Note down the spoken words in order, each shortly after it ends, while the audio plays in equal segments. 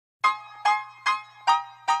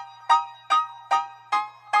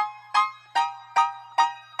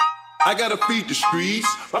I gotta feed the streets.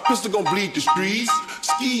 My pistol gon' bleed the streets.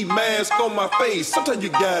 Ski mask on my face. Sometimes you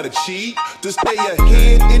gotta cheat to stay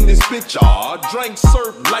ahead in this bitch. Drink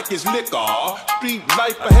surf like it's liquor. Street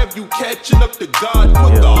life will have you catching up to God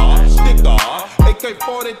quicker. Sticker,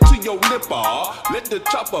 AK-40 to your lipper. Let the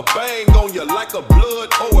chopper bang on you like a blood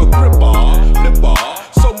or a gripper.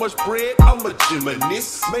 Flipper, so much bread, I'm a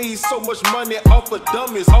gymnast. Made so much money off of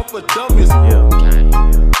dummies, off of dummies.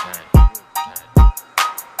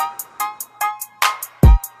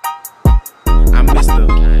 I'm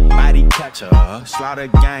Mr. Body Catcher, Slaughter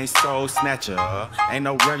Gang Soul Snatcher. Ain't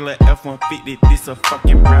no regular F-150, this a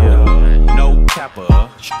fucking rapper. No capper,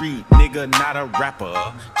 street nigga, not a rapper.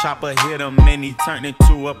 Chopper hit him and he turned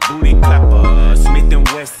into a booty clapper. Smith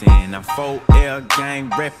 & Wesson, I'm 4L gang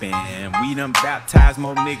reppin'. We done baptized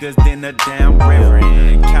more niggas than a damn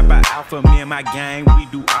reverend. Kappa Alpha, me and my gang, we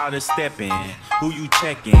do all the steppin'. Who you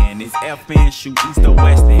checkin'? It's FN, shoot east or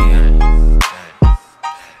west end.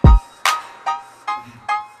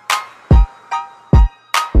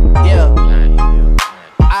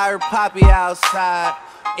 I heard Poppy outside,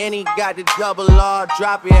 and he got the double R,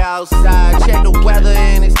 drop it outside. Check the weather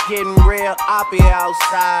and it's getting real oppy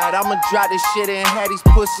outside. I'ma drop this shit and have these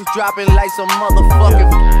pussies dropping like some motherfucking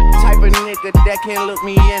type of nigga that can't look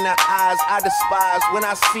me in the eyes. I despise when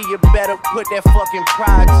I see you, better put that fucking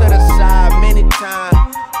pride to the side. Many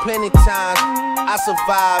times, plenty times, I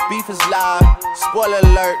survive, beef is live. Spoiler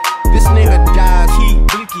alert, this nigga dies. Keep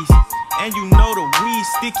blickies. And you know the weed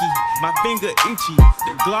sticky, my finger itchy,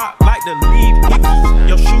 the Glock like the lead icky.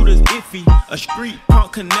 Your shooter's iffy, a street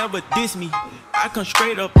punk can never diss me. I come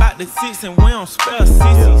straight up out the six and we don't spell sissies.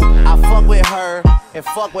 I fuck with her, and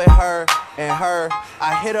fuck with her, and her.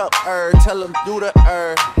 I hit up her, tell them do the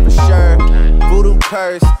for sure. Voodoo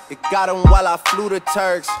curse, it got him while I flew the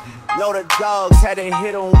Turks. Know the dogs had to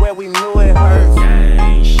hit him where we knew it hurts.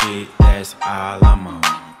 Gang shit, that's all I'm on.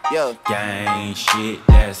 Yeah. Gang shit,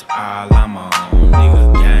 that's all I'm on.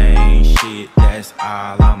 Nigga, gang shit, that's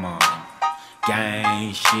all I'm on.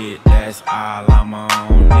 Gang shit, that's all I'm on.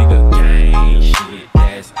 Nigga, gang shit,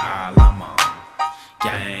 that's all I'm on.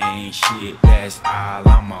 Gang shit, that's all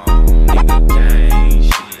I'm on. Nigga, gang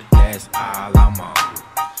shit, that's all I'm on.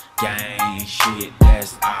 Gang shit,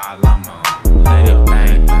 that's all I'm on. Let it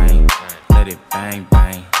bang, bang, let it bang,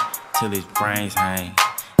 bang, till his brains hang,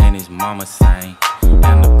 and his mama sang.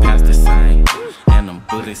 And the pastor sang, and them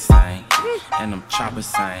Buddhists sang, and them choppers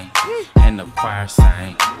sang, and the choir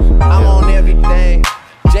sang. I'm on everything.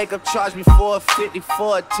 Jacob charged me $450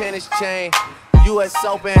 for a tennis chain. US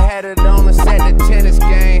Open had it on us at the tennis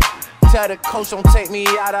game. Tell the coach don't take me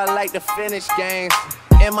out, I like to finish games.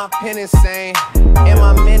 And my pen insane, and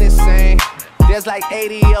my men insane. There's like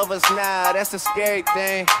 80 of us now, that's the scary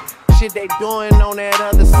thing. Shit they doing on that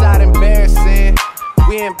other side embarrassing.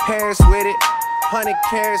 We in Paris with it. 100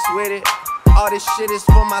 carats with it. All this shit is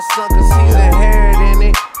for my son cause he's inheriting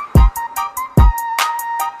it.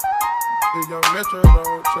 If young Metro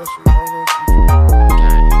don't trust you, I'm gonna shoot you.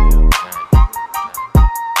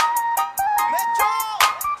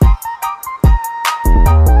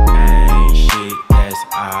 Gang shit, that's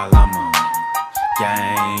all I'm on.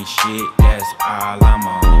 Gang shit, that's all I'm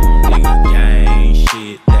on. Nigga, gang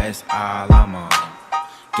shit, that's all I'm on.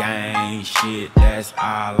 Gang shit, that's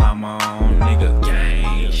all I'm on. Nigga,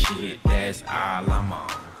 gang shit, that's all I'm on.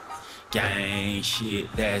 Gang shit,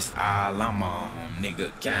 that's all I'm on.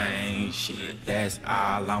 Nigga, gang shit, that's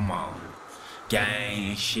all I'm on.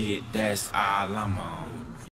 Gang shit, that's all I'm on.